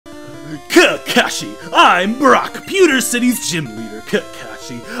Kakashi, I'm Brock, Pewter City's gym leader.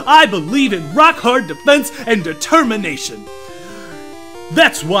 Kakashi, I believe in rock-hard defense and determination.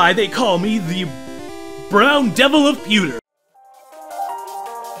 That's why they call me the Brown Devil of Pewter.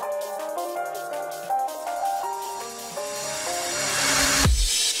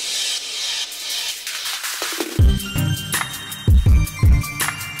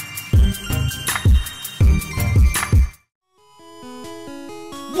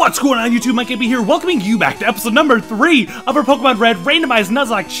 What's going on YouTube? MikeyFB here, welcoming you back to episode number 3 of our Pokemon Red Randomizer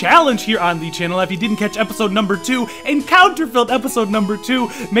Nuzlocke challenge here on the channel. If you didn't catch episode number 2, Encounter-filled episode number 2,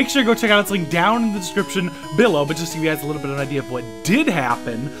 make sure to go check out its link down in the description below. But just to give you guys a little bit of an idea of what did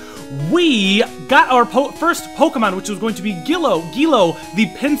happen, we got our first Pokemon, which was going to be Gilo the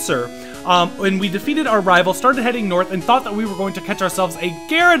Pinsir. When we defeated our rival, started heading north, and thought that we were going to catch ourselves a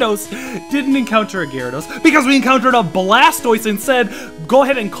Gyarados. Didn't encounter a Gyarados, because we encountered a Blastoise instead. Go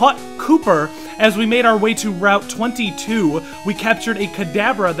ahead and caught Cooper. As we made our way to Route 22, we captured a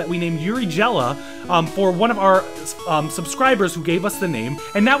Kadabra that we named Urigella for one of our subscribers who gave us the name.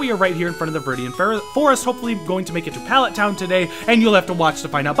 And now we are right here in front of the Viridian Forest, hopefully going to make it to Pallet Town today, and you'll have to watch to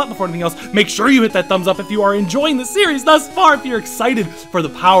find out. But before anything else, make sure you hit that thumbs up if you are enjoying the series thus far, if you're excited for the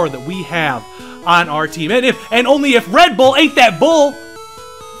power that we have on our team. And only if Red Bull ain't that bull.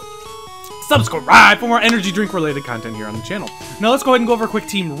 Subscribe for more energy drink related content here on the channel. Now let's go ahead and go over a quick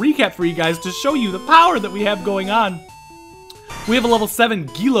team recap for you guys to show you the power that we have going on. We have a level 7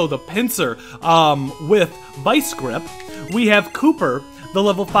 Gilo the Pinsir with Vice Grip. We have Cooper, the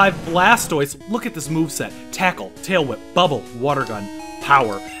level 5 Blastoise. Look at this moveset. Tackle, Tail Whip, Bubble, Water Gun,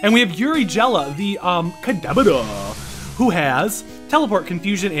 Power. And we have Urigella, the Kadabra, who has Teleport,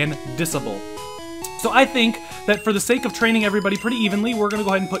 Confusion, and Disable. So I think that for the sake of training everybody pretty evenly, we're going to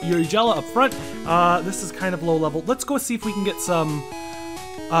go ahead and put Urigella up front. This is kind of low level. Let's go see if we can get some...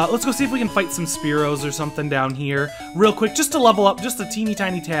 let's go see if we can fight some Spearows or something down here real quick, just to level up just a teeny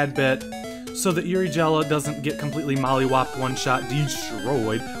tiny tad bit, so that Urigella doesn't get completely mollywopped, one-shot,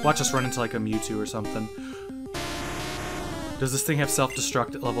 destroyed. Watch us run into like a Mewtwo or something. Does this thing have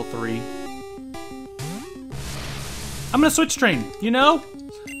self-destruct at level 3? I'm going to switch train, you know?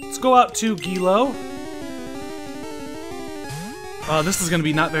 Let's go out to Gilo. This is going to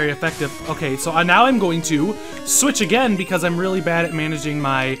be not very effective. Okay, so now I'm going to switch again because I'm really bad at managing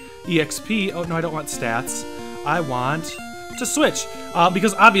my EXP. Oh, no, I don't want stats. I want to switch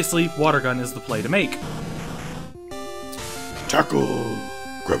because obviously Water Gun is the play to make. Tackle,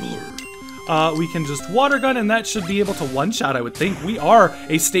 Graveler. We can just Water Gun and that should be able to one-shot, I would think. We are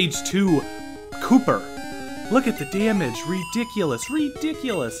a Stage 2 Cooper. Look at the damage. Ridiculous.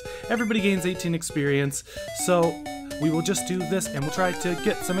 Ridiculous. Everybody gains 18 experience. So we will just do this and we'll try to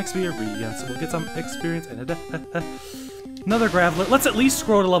get some experience. We'll get some experience and another Graveler. Let's at least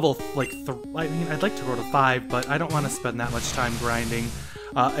grow to level like I mean, I'd like to grow to 5, but I don't want to spend that much time grinding.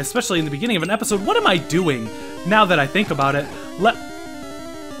 Especially in the beginning of an episode. What am I doing? Now that I think about it. What?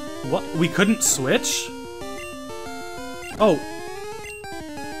 We couldn't switch?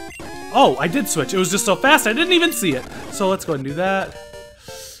 Oh, I did switch. It was just so fast, I didn't even see it. So let's go ahead and do that.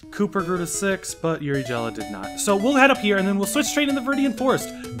 Cooper grew to 6, but Urigella did not. So we'll head up here, and then we'll switch straight in the Viridian Forest.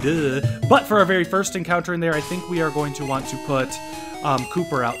 Duh. But for our very first encounter in there, I think we are going to want to put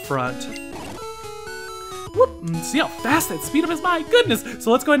Cooper out front. Whoop! See how fast that speed up is? My goodness!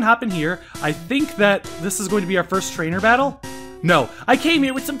 So let's go ahead and hop in here. I think that this is going to be our first trainer battle. No, I came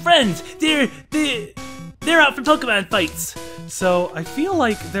here with some friends. They're out for Pokemon fights. So, I feel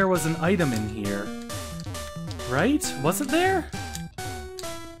like there was an item in here. Right? Was it there?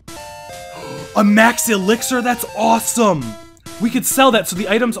 A max elixir? That's awesome! We could sell that, so the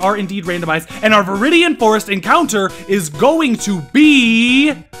items are indeed randomized, and our Viridian Forest encounter is going to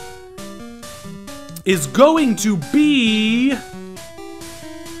be...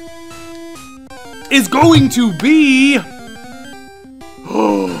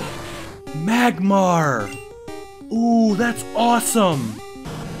 Magmar! Ooh, that's awesome!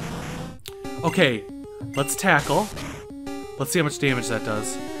 Okay, let's tackle. Let's see how much damage that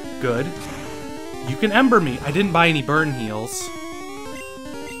does. Good. You can Ember me. I didn't buy any burn heals,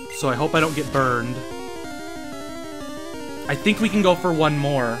 so I hope I don't get burned. I think we can go for one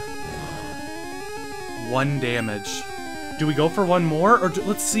more. 1 damage. Do we go for one more? Or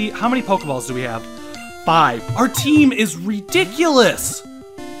let's see, how many Pokeballs do we have? 5. Our team is ridiculous!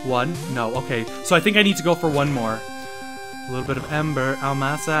 1? No, okay. So I think I need to go for one more. A little bit of Ember on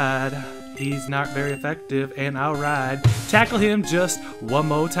my side. He's not very effective, and I'll ride. Tackle him just one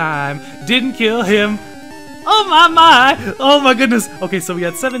more time. Didn't kill him. Oh my! Oh my goodness. Okay, so we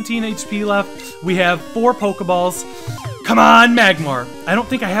had 17 HP left. We have 4 Pokeballs. Come on, Magmar. I don't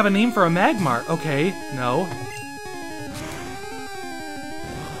think I have a name for a Magmar. Okay, no.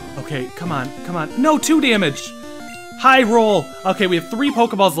 Okay, come on, come on. No, 2 damage. High roll. Okay, we have 3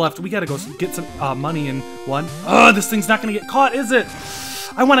 Pokeballs left. We gotta go get some money in 1. Oh, this thing's not gonna get caught, is it?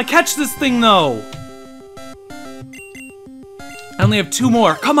 I want to catch this thing, though. I only have 2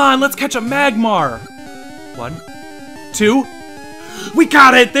 more. Come on, let's catch a Magmar. 1, 2. We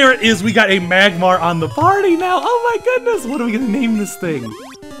got it! There it is! We got a Magmar on the party now! Oh my goodness! What are we gonna name this thing?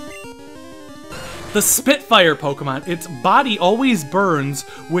 The Spitfire Pokemon. Its body always burns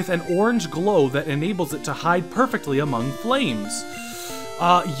with an orange glow that enables it to hide perfectly among flames.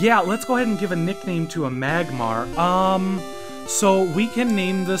 Yeah, let's go ahead and give a nickname to a Magmar. So we can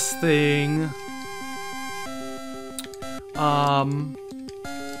name this thing...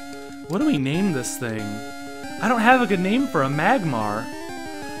 what do we name this thing? I don't have a good name for a Magmar.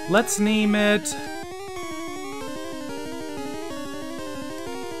 Let's name it...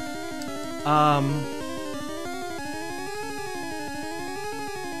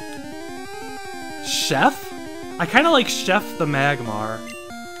 Chef? I kind of like Chef the Magmar.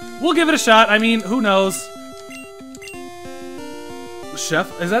 We'll give it a shot. I mean, who knows?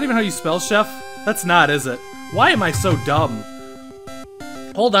 Chef? Is that even how you spell Chef? That's not, is it? Why am I so dumb?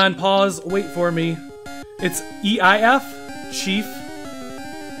 Hold on, pause, wait for me. It's E-I-F? Chief?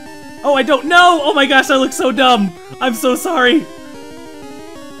 Oh, I don't know! Oh my gosh, I look so dumb! I'm so sorry!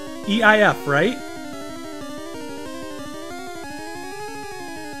 E-I-F, right?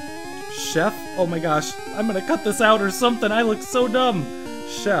 Chef? Oh my gosh, I'm gonna cut this out or something. I look so dumb.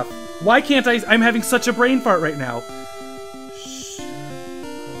 Chef. Why can't I? I'm having such a brain fart right now.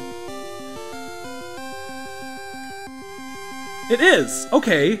 It is!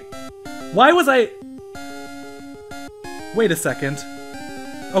 Okay. Why was I... Wait a second.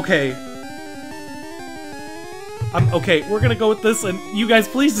 Okay. Okay, we're gonna go with this, and you guys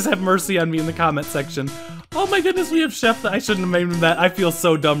please just have mercy on me in the comment section. Oh my goodness, we have Chef that I shouldn't have named him that. I feel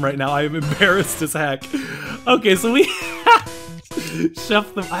so dumb right now. I am embarrassed as heck. Okay, so we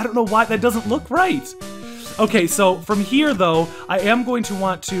Chef the... I don't know why that doesn't look right. Okay, so from here though, I am going to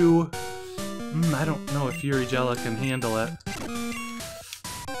want to... I don't know if Yurigella can handle it.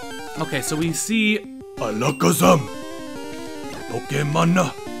 Okay, so we see Alakazam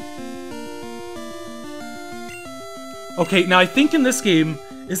Pokemon. Okay, now I think in this game,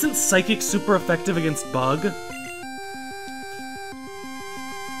 isn't Psychic super effective against Bug?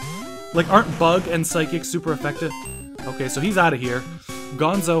 Like, aren't Bug and Psychic super effective? Okay, so he's out of here.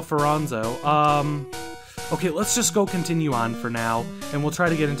 Gonzo Ferranzo. Okay, let's just go continue on for now, and we'll try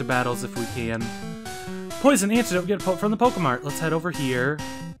to get into battles if we can. Poison Antidote, get from the Pokemart. Let's head over here.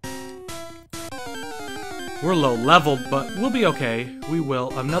 We're low leveled, but we'll be okay. We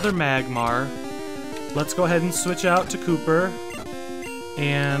will. Another Magmar. Let's go ahead and switch out to Cooper.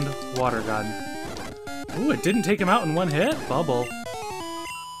 And Water Gun. Ooh, it didn't take him out in one hit. Bubble.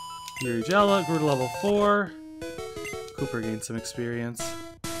 Yurigella grew to level 4. Cooper gained some experience.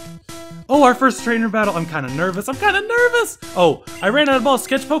 Oh, our first trainer battle. I'm kind of nervous. Oh, I ran out of balls to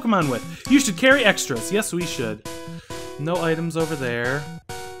catch Pokemon with. You should carry extras. Yes, we should. No items over there.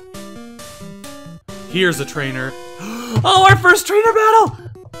 Here's a trainer. Oh, our first trainer battle!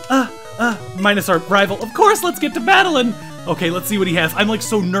 Minus our rival. Of course, let's get to battling! Okay, let's see what he has. I'm like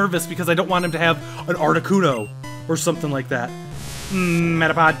so nervous because I don't want him to have an Articuno or something like that.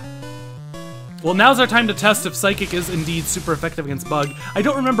 Metapod. Well, now's our time to test if Psychic is indeed super effective against Bug. I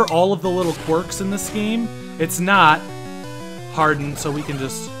don't remember all of the little quirks in this game. It's not hardened, so we can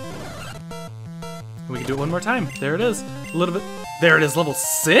just... We can do it one more time. There it is. A little bit... There it is, level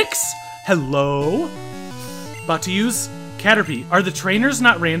 6? Hello? About to use Caterpie. Are the trainers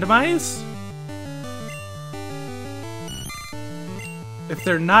not randomized? If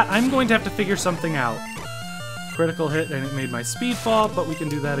they're not, I'm going to have to figure something out. Critical hit, and it made my speed fall, but we can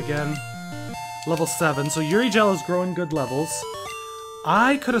do that again. Level 7, so Yurigella is growing good levels.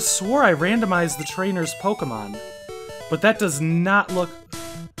 I could have swore I randomized the trainer's Pokemon, but that does not look...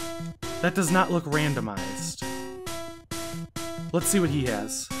 That does not look randomized. Let's see what he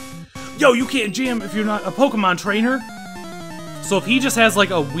has. Yo, you can't jam if you're not a Pokemon trainer! So if he just has like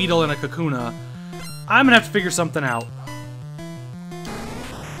a Weedle and a Kakuna, I'm gonna have to figure something out.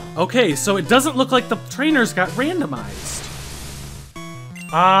 Okay, so it doesn't look like the trainers got randomized.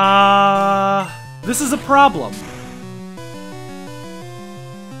 This is a problem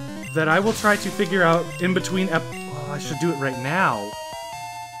that I will try to figure out in between oh, I should do it right now.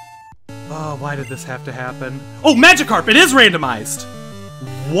 Oh, why did this have to happen? Oh, Magikarp! It is randomized!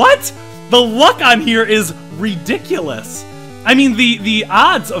 What? The luck on here is ridiculous. I mean, the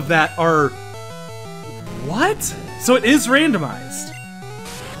odds of that are... What? So it is randomized.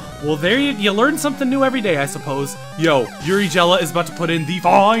 Well, there you learn something new every day, I suppose. Yo, Yuri Jella is about to put in the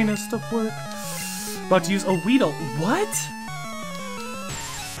finest of work. About to use a Weedle. What?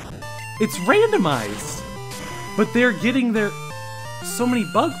 It's randomized. But they're getting their... so many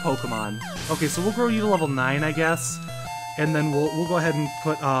bug Pokemon. Okay, so we'll grow you to level 9, I guess. And then we'll go ahead and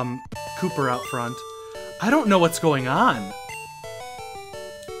put Cooper out front. I don't know what's going on.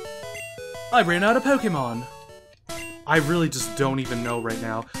 I ran out of Pokemon. I really just don't even know right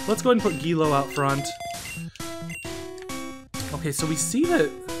now. Let's go ahead and put Gilo out front. Okay, so we see that...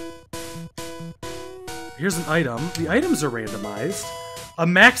 Here's an item. The items are randomized. A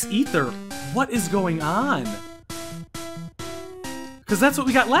Max Ether. What is going on? Because that's what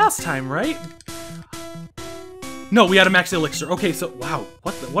we got last time, right? No, we had a Max Elixir. Okay, so wow,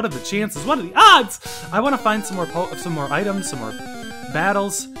 what are the chances? What are the odds? I want to find some more items, some more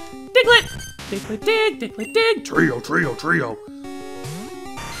battles. Diglett! Diglett dig, Diglett dig. Trio.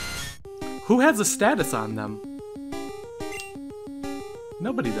 Who has a status on them?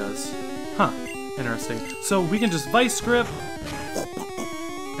 Nobody does. Huh, interesting. So we can just Vice Grip.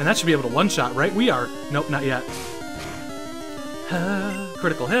 And that should be able to one-shot, right? We are. Nope, not yet.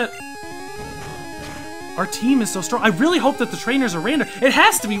 Critical hit. Our team is so strong. I really hope that the trainers are random. It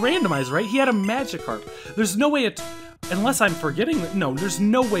has to be randomized, right? He had a Magikarp. There's no way it... Unless I'm forgetting... No, there's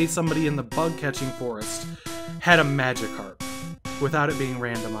no way somebody in the bug-catching forest had a Magikarp without it being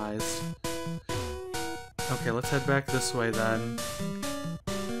randomized. Okay, let's head back this way then.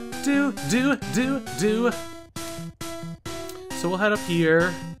 Do. So we'll head up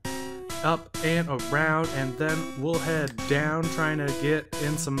here. Up and around, and then we'll head down, trying to get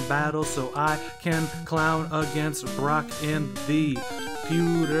in some battles so I can clown against Brock in the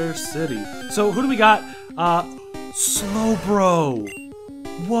Pewter City. So who do we got? Slowbro.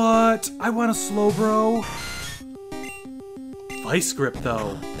 What? I want a Slowbro. Vice Grip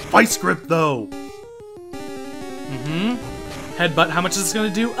though. Headbutt, how much is this gonna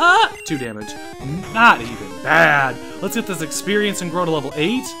do? 2 damage. Not even bad. Let's get this experience and grow to level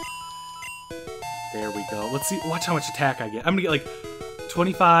 8. There we go. Let's see. Watch how much attack I get. I'm gonna get like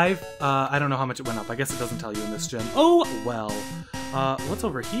 25. I don't know how much it went up. I guess it doesn't tell you in this gen. Oh, well. What's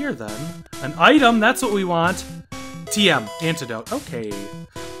over here then? An item. That's what we want. TM. Antidote. Okay.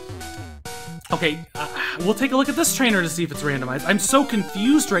 Okay. We'll take a look at this trainer to see if it's randomized. I'm so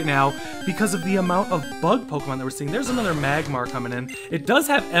confused right now because of the amount of bug Pokemon that we're seeing. There's another Magmar coming in. It does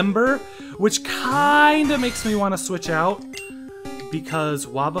have Ember, which kind of makes me want to switch out. Because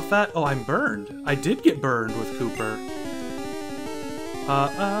Wobbuffet... Oh, I'm burned. I did get burned with Cooper.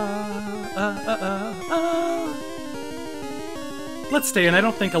 Let's stay in. I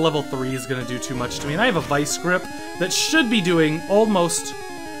don't think a level 3 is going to do too much to me. And I have a Vice Grip that should be doing almost...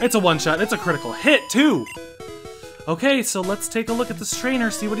 It's a one-shot. It's a critical hit, too. Okay, so let's take a look at this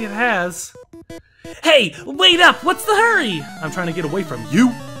trainer, see what it has. Hey, wait up! What's the hurry? I'm trying to get away from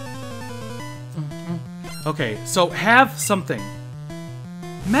you. Okay, so have something.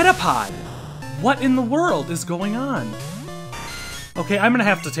 Metapod! What in the world is going on? Okay, I'm gonna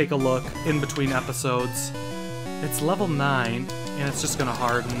have to take a look in between episodes. It's level 9, and it's just gonna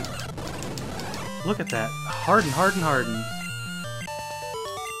harden. Look at that. Harden.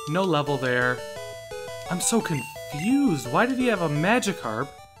 No level there. I'm so confused. Why did he have a Magikarp?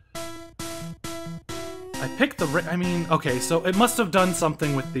 I picked the... okay, so it must have done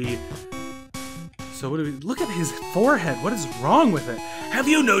something with the... So what do we... Look at his forehead. What is wrong with it? Have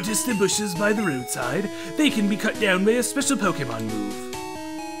you noticed the bushes by the roadside? They can be cut down by a special Pokemon move.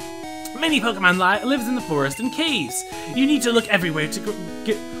 Many Pokemon lives in the forest in caves. You need to look everywhere to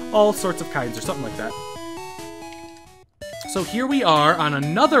get all sorts of kinds or something like that. So here we are on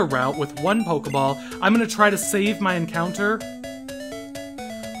another route with 1 Pokeball. I'm going to try to save my encounter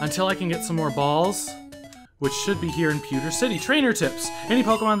until I can get some more balls, which should be here in Pewter City. Trainer tips. Any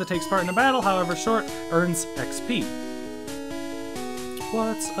Pokemon that takes part in a battle, however short, earns XP.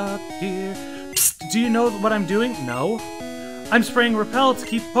 What's up here? Psst, do you know what I'm doing? No. I'm spraying Repel to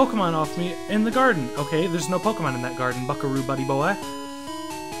keep Pokemon off me in the garden. Okay, there's no Pokemon in that garden, buckaroo buddy boy.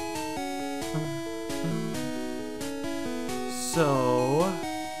 So...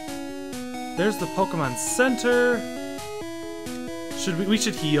 There's the Pokemon Center. We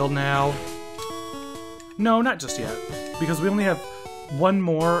should heal now. No, not just yet, because we only have 1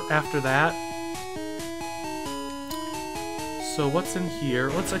 more after that. So what's in here?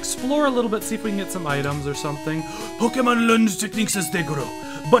 Let's explore a little bit, see if we can get some items or something. Pokemon learn techniques as they grow,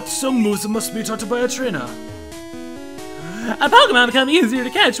 but some moves must be taught by a trainer. A Pokemon become easier to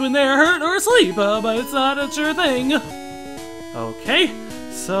catch when they are hurt or asleep, but it's not a sure thing. Okay,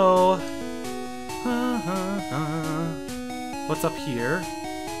 so... What's up here?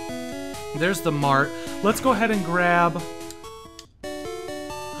 There's the mart. Let's go ahead and grab...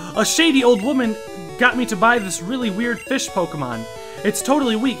 A shady old woman got me to buy this really weird fish Pokemon. It's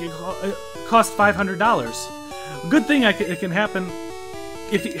totally weak. It cost $500. Good thing it can happen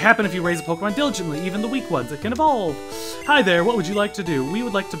if you raise a Pokemon diligently, even the weak ones. It can evolve. Hi there, what would you like to do? We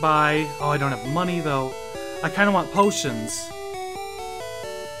would like to buy... Oh, I don't have money, though. I kind of want potions.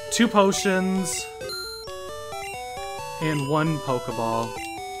 2 potions. And 1 Pokeball.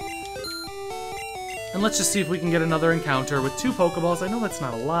 And let's just see if we can get another encounter with 2 Pokeballs. I know that's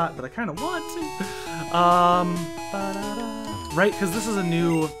not a lot, but I kind of want to. Right, because this is a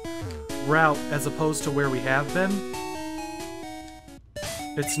new route as opposed to where we have been.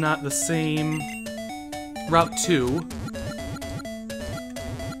 It's not the same. Route 2.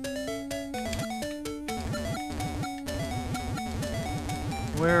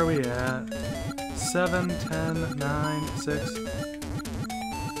 Where are we at? 7, 10, 9, 6...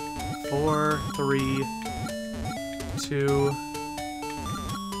 4, 3, 2...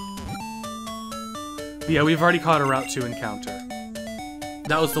 Yeah, we've already caught a Route 2 encounter.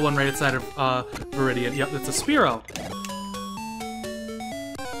 That was the one right outside of Viridian. Yep, it's a Spearow.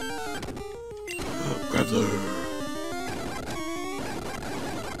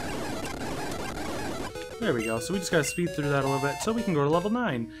 There we go. So we just gotta speed through that a little bit so we can go to level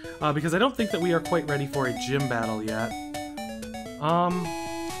 9. Because I don't think that we are quite ready for a gym battle yet.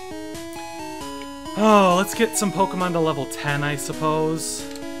 Oh, let's get some Pokemon to level 10, I suppose.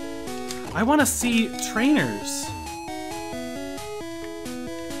 I want to see trainers.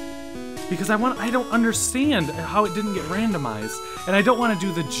 Because I don't understand how it didn't get randomized. And I don't want to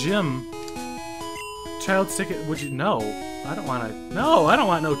do the gym. Child's ticket, would you? No. I don't want to. No, I don't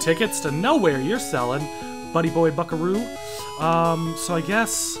want no tickets to nowhere you're selling, buddy boy buckaroo. So I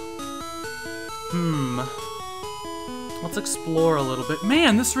guess... Let's explore a little bit.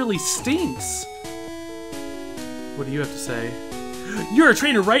 Man, this really stinks. What do you have to say? You're a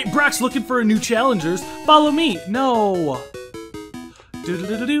trainer, right? Brock's looking for a new challengers. Follow me. No.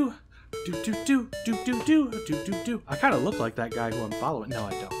 Do-do-do-do-do. Do-do-do-do-do-do-do-do-do. I kind of look like that guy who I'm following. No,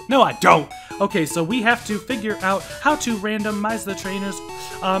 I don't. No, I don't. Okay, so we have to figure out how to randomize the trainers.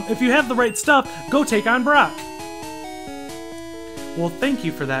 If you have the right stuff, go take on Brock. Well, thank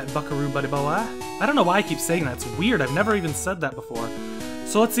you for that, buckaroo buddy boy. I don't know why I keep saying that. It's weird. I've never even said that before.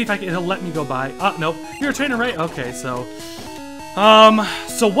 So let's see if he'll let me go by. Nope. You're a trainer, right? Okay, so...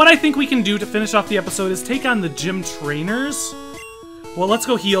 So what I think we can do to finish off the episode is take on the gym trainers. Well, let's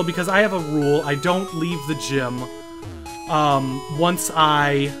go heal, because I have a rule. I don't leave the gym once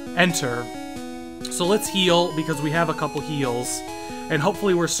I enter. So let's heal, because we have a couple heals. And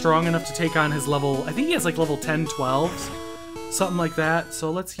hopefully we're strong enough to take on his level... I think he has like level 10, 12. Something like that. So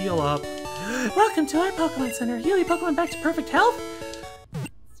let's heal up. Welcome to our Pokemon Center. Heal your Pokemon back to perfect health.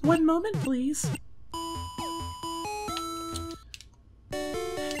 1 moment, please.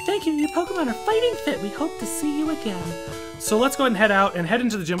 Thank you. Your Pokemon are fighting fit. We hope to see you again. So let's go ahead and head out and head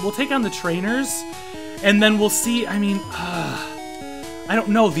into the gym. We'll take on the trainers, and then we'll see. I mean, I don't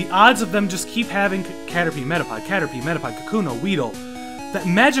know. The odds of them just keep having Caterpie, Metapod, Kakuna, Weedle. That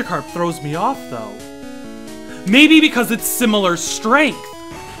Magikarp throws me off, though. Maybe because it's similar strength.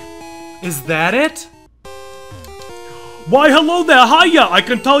 Is that it? Why, hello there, hiya! I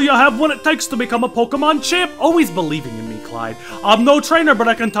can tell you I have what it takes to become a Pokemon champ. Always believing in me, Clyde. I'm no trainer, but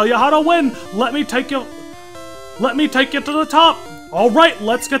I can tell you how to win. Let me take you to the top. Alright,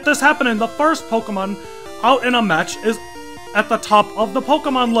 let's get this happening. The first Pokemon out in a match is at the top of the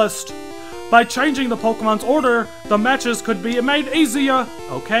Pokemon list. By changing the Pokemon's order, the matches could be made easier.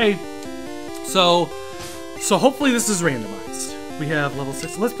 Okay. So hopefully this is randomized. We have level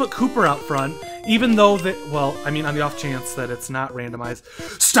 6. Let's put Cooper out front, even though that, well, I mean, on the off chance that it's not randomized.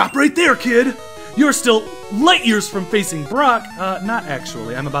 Stop right there, kid! You're still light years from facing Brock. Not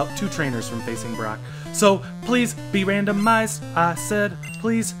actually. I'm about 2 trainers from facing Brock. So, please be randomized. I said,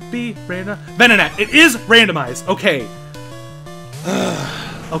 please be random. Venonat, it is randomized. Okay.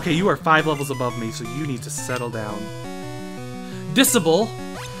 Okay, you are 5 levels above me, so you need to settle down. Disable.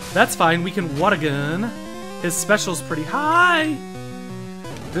 That's fine. We can Watagun. His special's pretty high.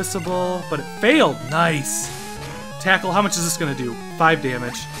 Disable, but it failed. Nice. Tackle. How much is this going to do? 5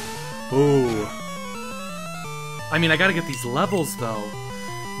 damage. Ooh. I mean, I got to get these levels, though.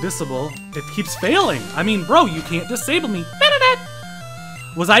 Disable. It keeps failing. I mean, bro, you can't disable me. Venonat!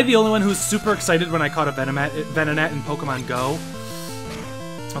 Was I the only one who was super excited when I caught a Venonat in Pokemon Go?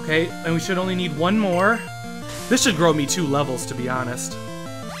 Okay, and we should only need 1 more. This should grow me 2 levels, to be honest.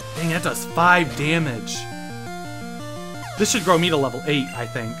 Dang, that does 5 damage. This should grow me to level 8, I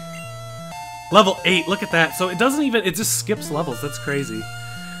think. Level 8, look at that. So it doesn't even, it just skips levels. That's crazy.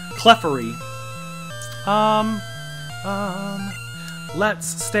 Clefairy. Let's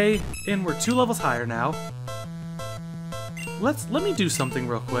stay in, we're 2 levels higher now. Let me do something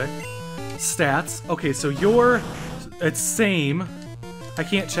real quick. Stats. Okay, so it's same. I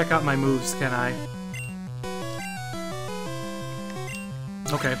can't check out my moves, can I?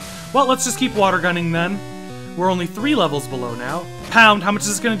 Okay. Well, let's just keep water gunning then. We're only 3 levels below now. Pound, how much is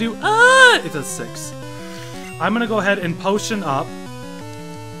this gonna do? It does 6. I'm gonna go ahead and potion up.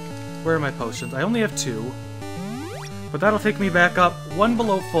 Where are my potions? I only have 2. But that'll take me back up 1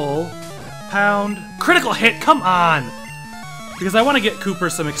 below full. Pound. Critical hit, come on! Because I want to get Cooper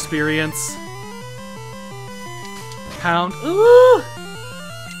some experience. Pound. Ooh!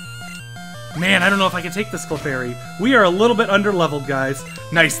 Man, I don't know if I can take this Clefairy. We are a little bit under-leveled, guys.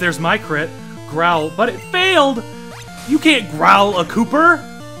 Nice, there's my crit. Growl, but it failed! You can't growl a Cooper!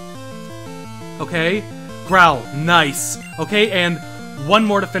 Okay, growl, nice. Okay, and 1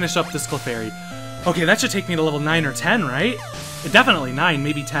 more to finish up this Clefairy. Okay, that should take me to level 9 or 10, right? Definitely 9,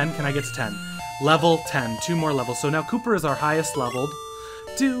 maybe 10. Can I get to 10? Level 10, 2 more levels. So now Cooper is our highest leveled.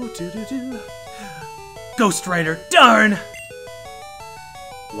 Ghost Rider, darn!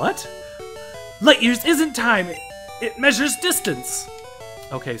 What? Light years isn't time, it measures distance.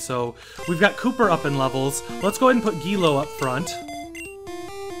 Okay, so we've got Cooper up in levels. Let's go ahead and put Gilo up front.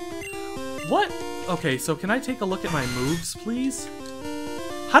 What? Okay, so can I take a look at my moves, please?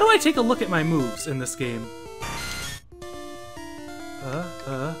 How do I take a look at my moves in this game?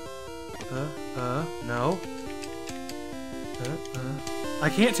 No. I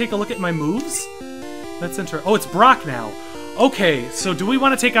can't take a look at my moves? That's interesting. Oh, it's Brock now. Okay, so do we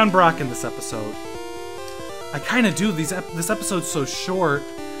want to take on Brock in this episode? I kind of do. This episode's so short.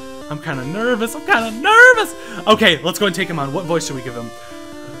 I'm kind of nervous. Okay, let's go and take him on. What voice should we give him?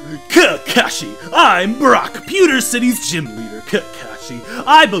 Kakashi, I'm Brock, Pewter City's gym leader. Kakashi,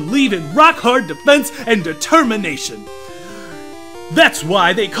 I believe in rock-hard defense and determination. That's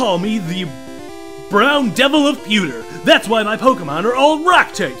why they call me the Brown Devil of Pewter. That's why my Pokemon are all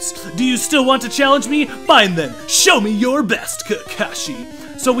rock types. Do you still want to challenge me? Fine then, show me your best,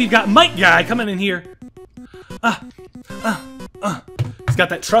 Kakashi. So we've got Mike Guy coming in here. He's got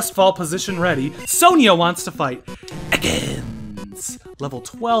that trust fall position ready. Sonia wants to fight. Ekans. Level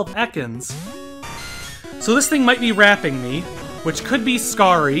 12 Ekans. So this thing might be wrapping me, which could be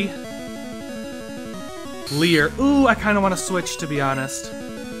Scary. Leer. Ooh, I kind of want to switch, to be honest.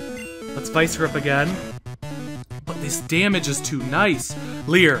 Let's Vice Grip again. But this damage is too nice.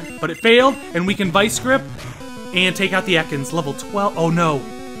 Leer. But it failed, and we can Vice Grip and take out the Ekans. Level 12. Oh, no.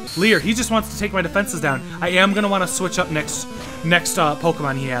 Leer, he just wants to take my defenses down. I am going to want to switch up next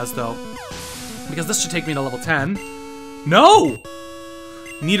Pokemon he has, though. Because this should take me to level 10. No!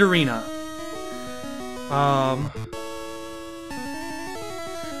 Nidorina.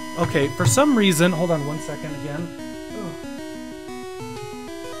 Okay, for some reason... Hold on 1 second again. Ugh.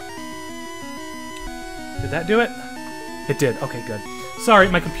 Did that do it? It did. Okay, good. Sorry,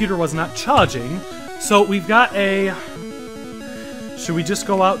 my computer was not charging. So we've got a... Should we just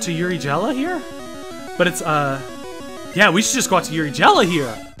go out to Urigella here? But it's, yeah, we should just go out to Urigella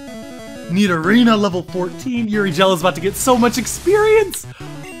here. Nidorina, level 14. Urigella's about to get so much experience.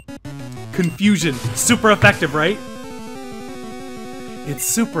 Confusion. Super effective, right? It's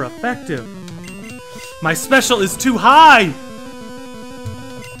super effective. My special is too high.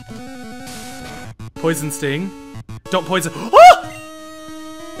 Poison Sting. Don't poison. Oh!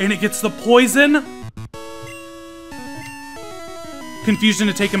 And it gets the poison. Confusion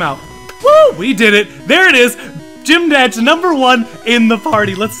to take him out. Woo! We did it. There it is. Gym Dad's #1 in the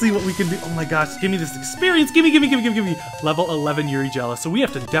party. Let's see what we can do. Oh my gosh, give me this experience. Give me. Level 11 Urigella. So we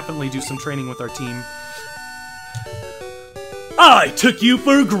have to definitely do some training with our team. I took you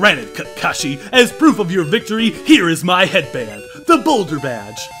for granted, Kakashi. As proof of your victory, here is my headband, the Boulder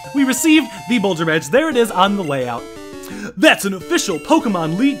Badge. We received the Boulder Badge. There it is on the layout. That's an official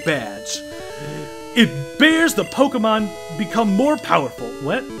Pokemon League badge. It bears the Pokemon become more powerful.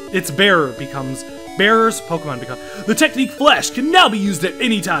 What? Its bearer becomes... Bearer's Pokemon become... The technique Flash can now be used at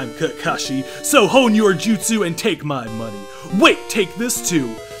any time, Kakashi. So hone your jutsu and take my money. Wait, take this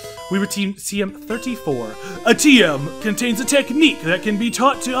too. We were TM 34. A TM contains a technique that can be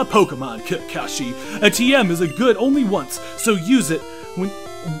taught to a Pokemon, Kakashi. A TM is a good only once, so use it when...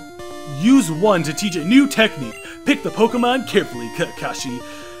 Use one to teach a new technique. Pick the Pokemon carefully, Kakashi.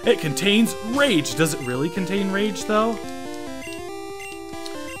 It contains Rage. Does it really contain Rage, though?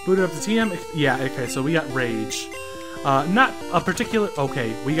 Booted up the TM? Yeah, okay, so we got Rage. Not a particular...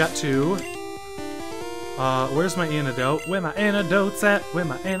 Okay, we got 2. Where's my antidote? Where my antidotes at?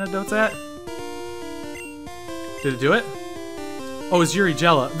 Did it do it? Oh, it's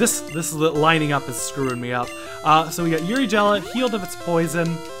Urigella. This is lining up is screwing me up. So we got Urigella, healed of its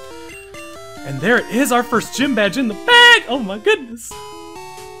poison. And there it is, our first gym badge in the bag! Oh my goodness!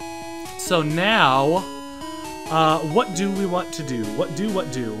 So now, what do we want to do? What do?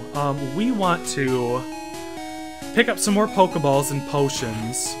 We want to pick up some more Pokeballs and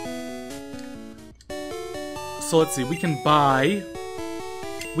potions. So let's see, we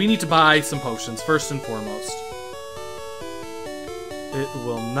need to buy some potions, first and foremost. It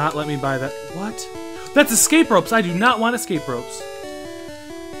will not let me buy that. What? That's escape ropes! I do not want escape ropes.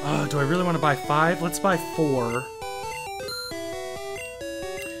 Do I really want to buy 5? Let's buy 4.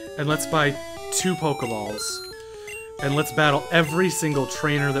 And let's buy 2 Pokeballs. And let's battle every single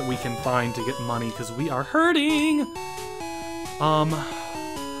trainer that we can find to get money, because we are hurting!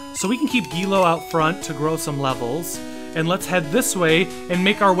 So we can keep Gilo out front to grow some levels. And let's head this way and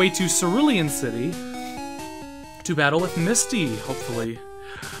make our way to Cerulean City to battle with Misty, hopefully.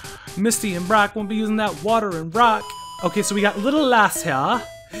 Misty and Brock won't be using that water and rock. Okay, so we got Little Lass here.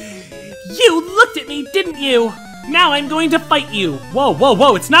 You looked at me, didn't you? Now I'm going to fight you. Whoa, whoa,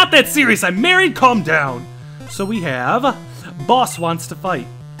 whoa, it's not that serious. I'm married, calm down. So we have Boss wants to fight.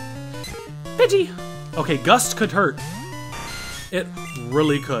 Pidgey. Okay, Gust could hurt. It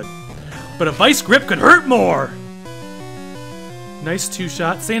really could. But a Vice Grip could hurt more. Nice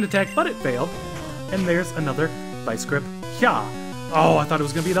 2-shot, Sand Attack, but it failed. And there's another Vice Grip. Yeah. Oh, I thought it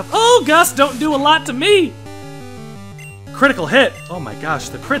was going to be enough. Oh, Gust, don't do a lot to me. Critical hit. Oh my gosh,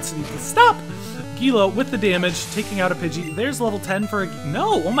 the crits need to stop. Gilo with the damage, taking out a Pidgey. There's level 10 for a...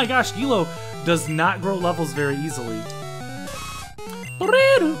 No! Oh my gosh, Gilo does not grow levels very easily.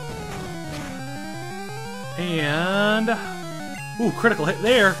 And... Ooh, critical hit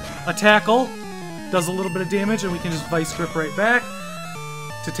there. A tackle. Does a little bit of damage, and we can just Vice Grip right back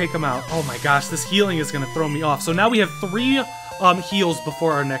to take him out. Oh my gosh, this healing is going to throw me off. So now we have 3 heals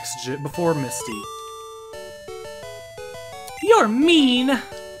before our next... before Misty. You're mean!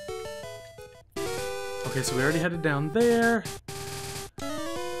 Okay, so we already headed down there.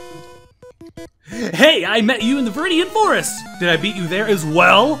 Hey, I met you in the Viridian Forest! Did I beat you there as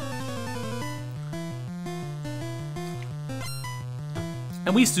well?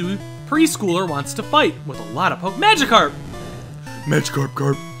 And we see Preschooler wants to fight with a lot of Magikarp!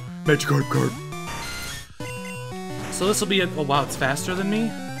 Magikarp. So this will be a... Oh wow, it's faster than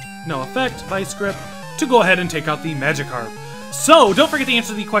me? No effect, Vice Grip, to go ahead and take out the Magikarp. So, don't forget to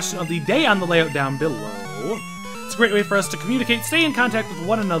answer the question of the day on the layout down below. It's a great way for us to communicate, stay in contact with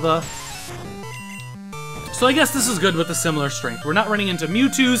one another. So I guess this is good with a similar strength. We're not running into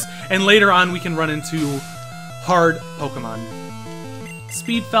Mewtwo's, and later on we can run into hard Pokemon.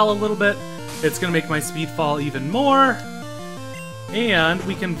 Speed fell a little bit. It's going to make my speed fall even more. And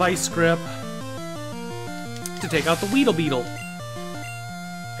we can Vice Grip to take out the Weedle Beetle.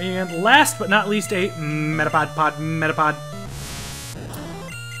 And last but not least, a Metapod.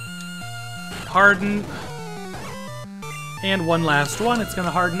 Harden. And one last one. It's going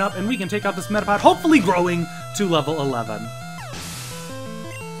to harden up, and we can take out this Metapod, hopefully growing to level 11.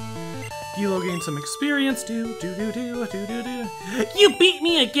 Gilo gained some experience. You beat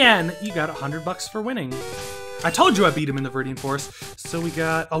me again! You got $100 for winning. I told you I beat him in the Viridian Forest. So we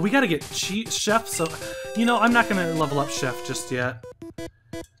got... Oh, we got to get Chef, so... You know, I'm not going to level up Chef just yet.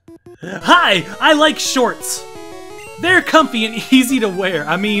 Hi! I like shorts! They're comfy and easy to wear.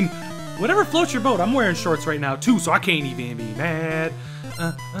 I mean, whatever floats your boat. I'm wearing shorts right now, too, so I can't even be mad.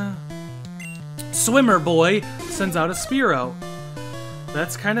 Swimmer Boy sends out a Spearow.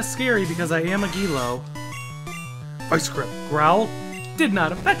 That's kind of scary because I am a Gilo. Vice Grip. Growl did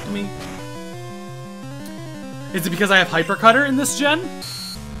not affect me. Is it because I have Hyper Cutter in this gen?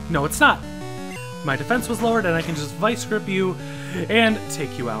 No, it's not. My defense was lowered and I can just Vice Grip you and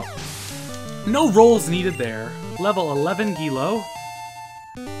take you out. No rolls needed there. Level 11 Gilo.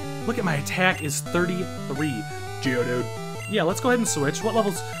 Look at my attack is 33. Geodude. Yeah, let's go ahead and switch. What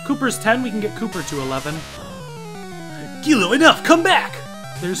level's... Cooper's 10, we can get Cooper to 11. Gilo, enough! Come back!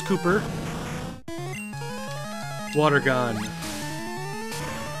 There's Cooper. Water Gun.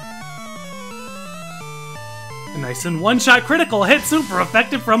 Nice and one-shot critical hit, super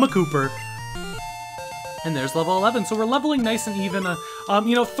effective from a Cooper. And there's level 11, so we're leveling nice and even.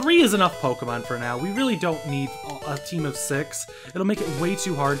 You know, 3 is enough Pokemon for now. We really don't need a team of 6. It'll make it way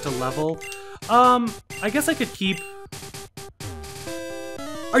too hard to level. I guess I could keep...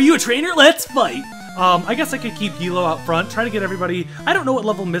 Are you a trainer? Let's fight! I guess I could keep Gilo out front, try to get everybody... I don't know what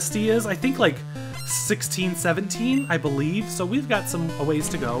level Misty is. I think like 16, 17, I believe. So we've got some ways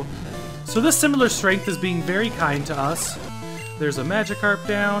to go. So this similar strength is being very kind to us. There's a Magikarp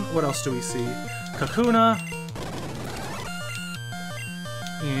down. What else do we see? Kakuna.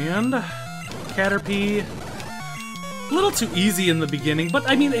 And Caterpie. A little too easy in the beginning, but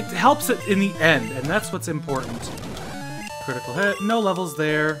I mean, it helps it in the end, and that's what's important. Critical hit, no levels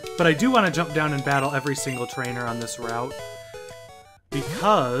there, but I do want to jump down and battle every single trainer on this route.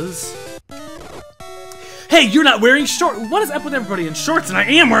 Because... Hey, you're not wearing shorts! What is up with everybody in shorts? And I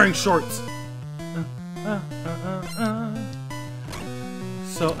am wearing shorts!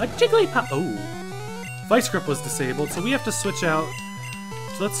 So, a Jigglypuff... Oh. Vice Grip was disabled, so we have to switch out.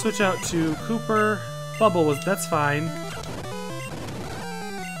 So let's switch out to Cooper. Bubble was... That's fine.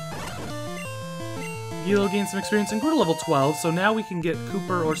 Hilo gained some experience and grew to level 12, so now we can get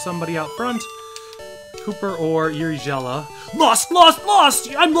Cooper or somebody out front. Cooper or Yurigella. Lost! Lost! Lost!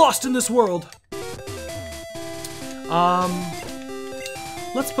 I'm lost in this world!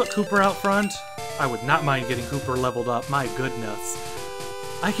 Let's put Cooper out front. I would not mind getting Cooper leveled up, my goodness.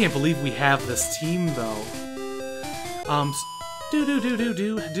 I can't believe we have this team, though.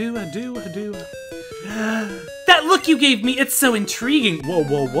 That look you gave me, it's so intriguing! Whoa,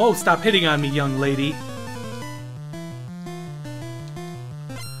 whoa, whoa, stop hitting on me, young lady.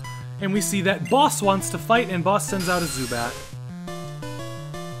 And we see that Boss wants to fight, and Boss sends out a Zubat.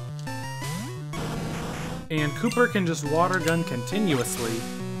 And Cooper can just water gun continuously.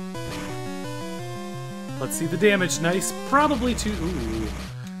 Let's see the damage. Nice. Probably too... Ooh.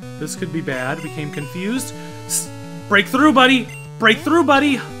 This could be bad. Became confused. Break through, buddy! Break through,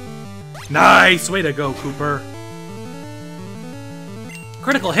 buddy! Nice! Way to go, Cooper.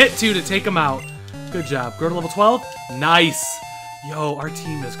 Critical hit, too, to take him out. Good job. Grow to level 12. Nice! Yo, our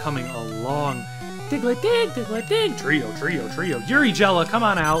team is coming along. Diglett dig, Diglett dig. Trio, trio, trio. Yurigella, come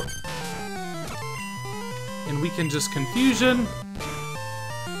on out. And we can just Confusion.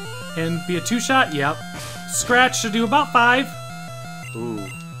 And be a 2-shot? Yep. Scratch should do about 5. Ooh.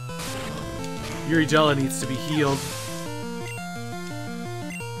 Yurigella needs to be healed.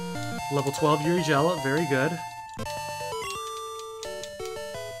 Level 12 Yurigella, very good.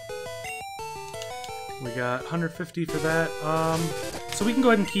 We got 150 for that. So we can go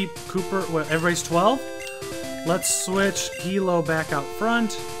ahead and keep Cooper. What, everybody's 12? Let's switch Hilo back out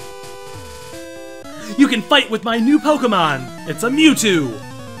front. You can fight with my new Pokemon! It's a Mewtwo!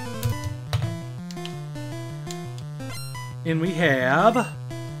 And we have...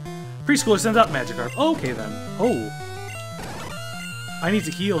 Preschooler sends out Magikarp. Okay then. Oh. I need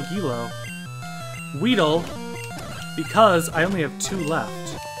to heal Hilo. Weedle, because I only have 2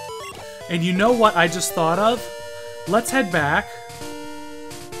 left. And you know what I just thought of? Let's head back.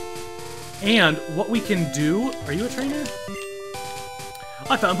 And what we can do... Are you a trainer?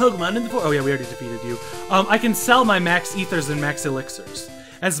 I found Pokemon in the forest. Oh yeah, we already defeated you. I can sell my Max Ethers and Max Elixirs.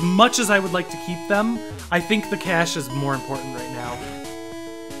 As much as I would like to keep them, I think the cash is more important right now.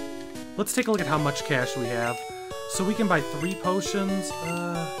 Let's take a look at how much cash we have. So we can buy 3 potions.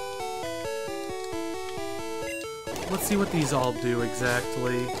 Let's see what these all do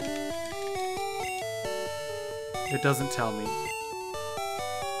exactly. It doesn't tell me.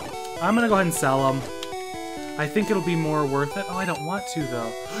 I'm gonna go ahead and sell them. I think it'll be more worth it. Oh, I don't want to,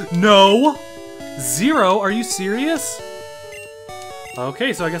 though. No! 0? Are you serious?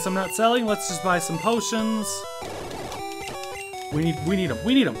 Okay, so I guess I'm not selling. Let's just buy some potions. We need them.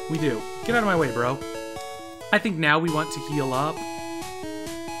 We need them. We do. Get out of my way, bro. I think now we want to heal up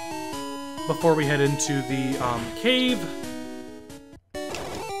before we head into the cave.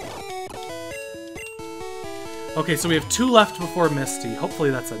 Okay, so we have 2 left before Misty. Hopefully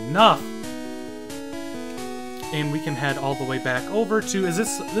that's enough. And we can head all the way back over to... Is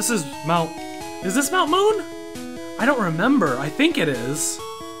this Mount Moon? I don't remember. I think it is.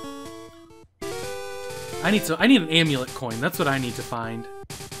 I need an amulet coin. That's what I need to find.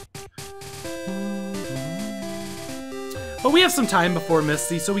 But we have some time before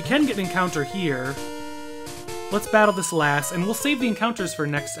Misty, so we can get an encounter here. Let's battle this last, and we'll save the encounters for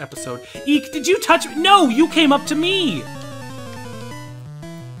next episode. Eek, did you touch me? No, you came up to me!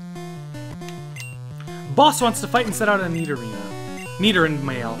 Boss wants to fight and set out a Nidorina. Nidoran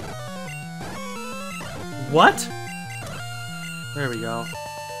male. What? There we go.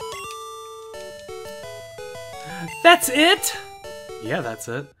 That's it? Yeah, that's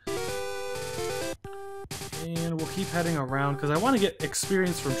it. And we'll keep heading around, because I want to get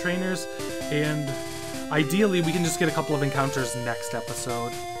experience from trainers, and ideally we can just get a couple of encounters next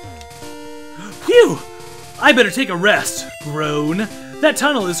episode. Phew! I better take a rest, Groan. That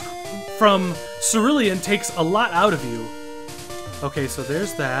tunnel is from Cerulean takes a lot out of you. Okay, so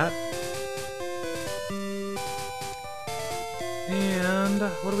there's that. And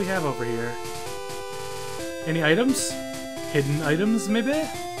what do we have over here? Any items? Hidden items, maybe?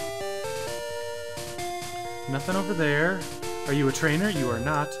 Nothing over there. Are you a trainer? You are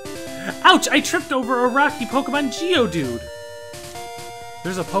not. Ouch! I tripped over a rocky Pokemon Geodude.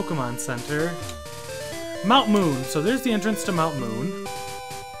 There's a Pokemon Center. Mount Moon. So there's the entrance to Mount Moon.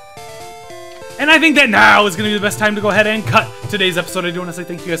 And I think that now is going to be the best time to go ahead and cut today's episode. I do want to say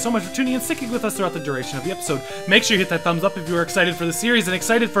thank you guys so much for tuning in and sticking with us throughout the duration of the episode. Make sure you hit that thumbs up if you are excited for the series and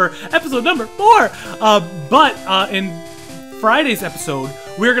excited for episode number 4. In Friday's episode,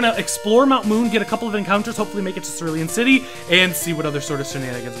 we're going to explore Mount Moon, get a couple of encounters, hopefully make it to Cerulean City, and see what other sort of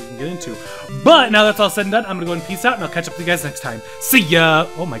shenanigans we can get into. But now that's all said and done, I'm going to go ahead and peace out, and I'll catch up with you guys next time. See ya!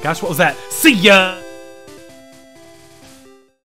 Oh my gosh, what was that? See ya!